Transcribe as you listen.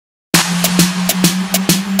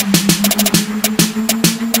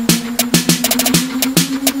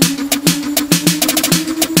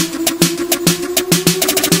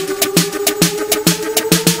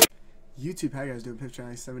Steve, how you guys doing?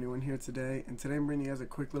 Pip71 here today, and today I'm bringing you guys a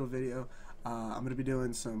quick little video. I'm going to be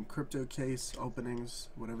doing some crypto case openings,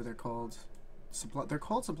 whatever they're called. They're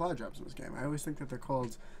called supply drops in this game. I always think that they're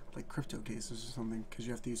called like crypto cases or something because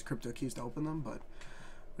you have to use crypto keys to open them, but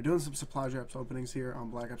we're doing some supply drops openings here on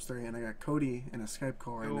Black Ops 3, and I got Cody in a Skype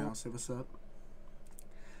call right now. Say what's up.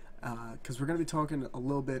 Because we're going to be talking a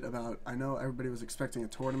little bit about, I know everybody was expecting a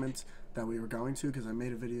tournament that we were going to, because I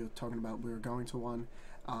made a video talking about we were going to one,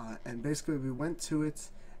 and basically we went to it,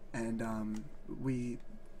 and we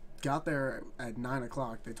got there at 9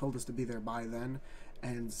 o'clock. They told us to be there by then,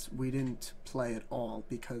 and we didn't play at all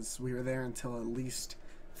because we were there until at least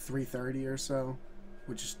 3:30 or so,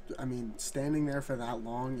 which, I mean, standing there for that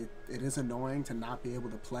long, it is annoying to not be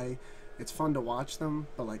able to play. It's fun to watch them,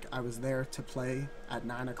 but like I was there to play at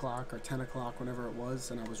 9 o'clock or 10 o'clock, whenever it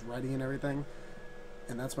was, and I was ready and everything.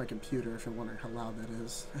 And that's my computer, if you're wondering how loud that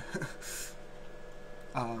is.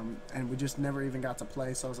 And we just never even got to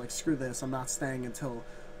play, so I was like, screw this, I'm not staying until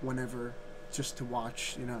whenever, just to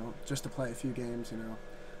watch, you know, just to play a few games, you know.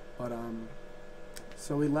 But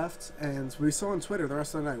so we left, and we saw on Twitter the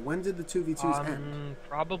rest of the night. When did the 2v2s end?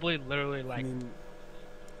 Probably literally like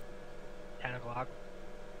 10 o'clock.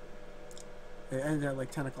 It ended at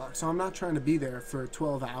like 10 o'clock. So I'm not trying to be there for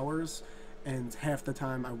 12 hours, and half the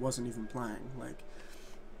time I wasn't even playing. Like,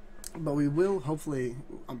 but we will hopefully.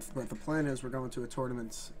 But the plan is we're going to a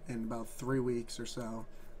tournament in about 3 weeks or so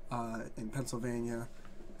in Pennsylvania,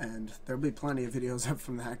 and there'll be plenty of videos up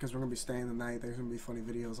from that because we're gonna be staying the night. There's gonna be funny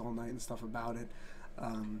videos all night and stuff about it.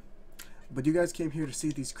 But you guys came here to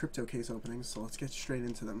see these crypto case openings, so let's get straight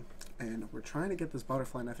into them. And we're trying to get this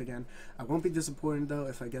butterfly knife again. I won't be disappointed though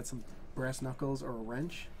if I get some brass knuckles or a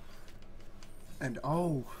wrench. And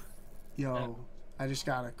oh, yo, I just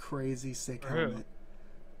got a crazy sick helmet.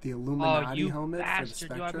 The Illuminati helmet for the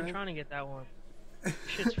Spectre. I've been trying to get that one.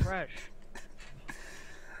 Shit's fresh.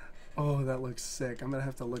 Oh, that looks sick. I'm gonna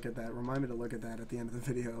have to look at that. Remind me to look at that at the end of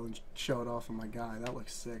the video and show it off on my guy. That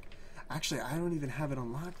looks sick. Actually, I don't even have it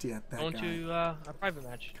unlocked yet. That going guy. to a private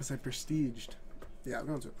match. Because I prestiged. Yeah, I'm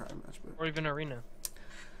going to a private match, but or even arena.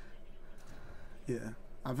 Yeah,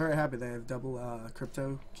 I'm very happy they have double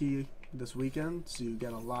crypto key this weekend, so you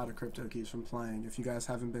get a lot of crypto keys from playing. If you guys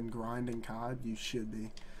haven't been grinding COD, you should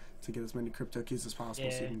be, to get as many crypto keys as possible,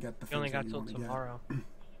 yeah, so you can get the you only things got that you till want to tomorrow.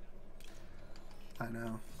 I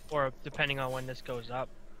know. Or depending on when this goes up,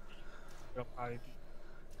 it'll probably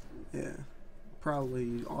be. Yeah,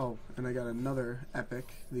 probably. Oh, and I got another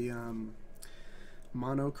epic, the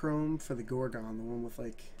monochrome for the Gorgon, the one with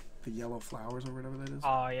like the yellow flowers or whatever that is.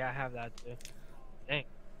 Oh yeah, I have that too. Dang.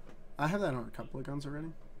 I have that on a couple of guns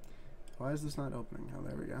already. Why is this not opening? Oh,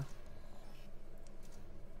 there we go.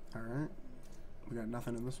 Alright. We got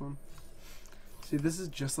nothing in this one. See, this is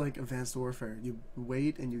just like Advanced Warfare. You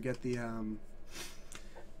wait and you get the,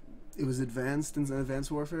 it was advanced in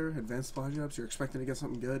Advanced Warfare, Advanced Supply Drops. You're expecting to get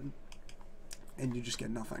something good, and you just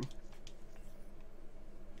get nothing.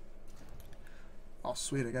 Oh,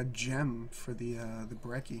 sweet. I got Gem for the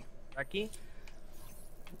Brecci. Brecci?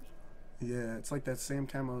 Yeah, it's like that same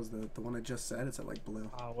camo as the one I just said. It's at like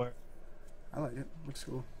blue. Oh, where? I like it. Looks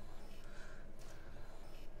cool.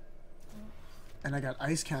 And I got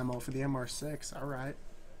ice camo for the MR6. Alright.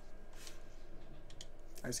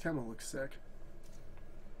 Ice camo looks sick.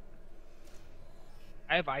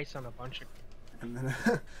 I have ice on a bunch of. And then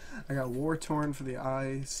I got War Torn for the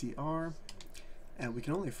ICR. And we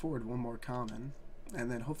can only afford one more common.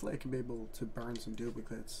 And then hopefully I can be able to burn some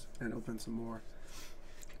duplicates and open some more.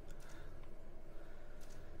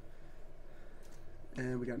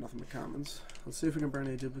 And we got nothing but commons. Let's see if we can burn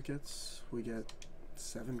any duplicates. We get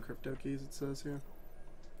 7 crypto keys, it says here.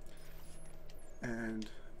 And,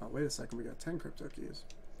 oh wait a second, we got 10 crypto keys.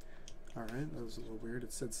 Alright, that was a little weird.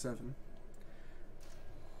 It said 7.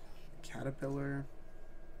 Caterpillar.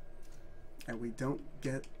 And we don't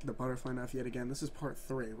get the butterfly knife yet again. This is part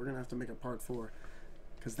 3. We're going to have to make a part 4.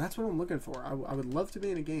 Because that's what I'm looking for. I would love to be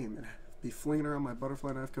in a game and be flinging around my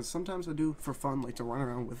butterfly knife, because sometimes I do for fun, like to run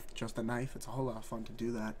around with just a knife. It's a whole lot of fun to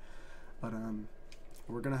do that. But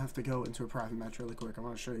we're gonna have to go into a private match really quick. I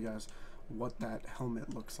want to show you guys what that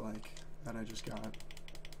helmet looks like that I just got,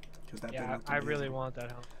 because that thing looked amazing. I really want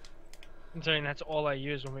that helmet, considering that's all I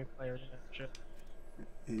use when we play arena. Shit.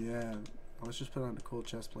 Yeah, let's just put on a cool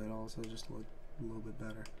chest plate also, just to look a little bit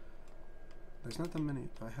better. There's not that many.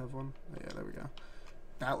 Do I have one? Oh, yeah, there we go.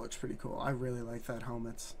 That looks pretty cool. I really like that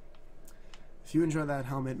helmet. If you enjoy that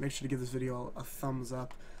helmet, make sure to give this video a thumbs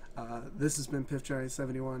up. This has been Piff Johnny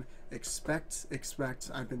 71. Expect.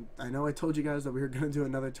 I know I told you guys that we were going to do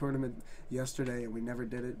another tournament yesterday, and we never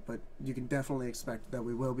did it. But you can definitely expect that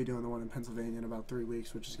we will be doing the one in Pennsylvania in about 3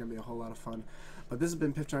 weeks, which is going to be a whole lot of fun. But this has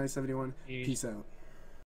been Piff Johnny 71. Peace out.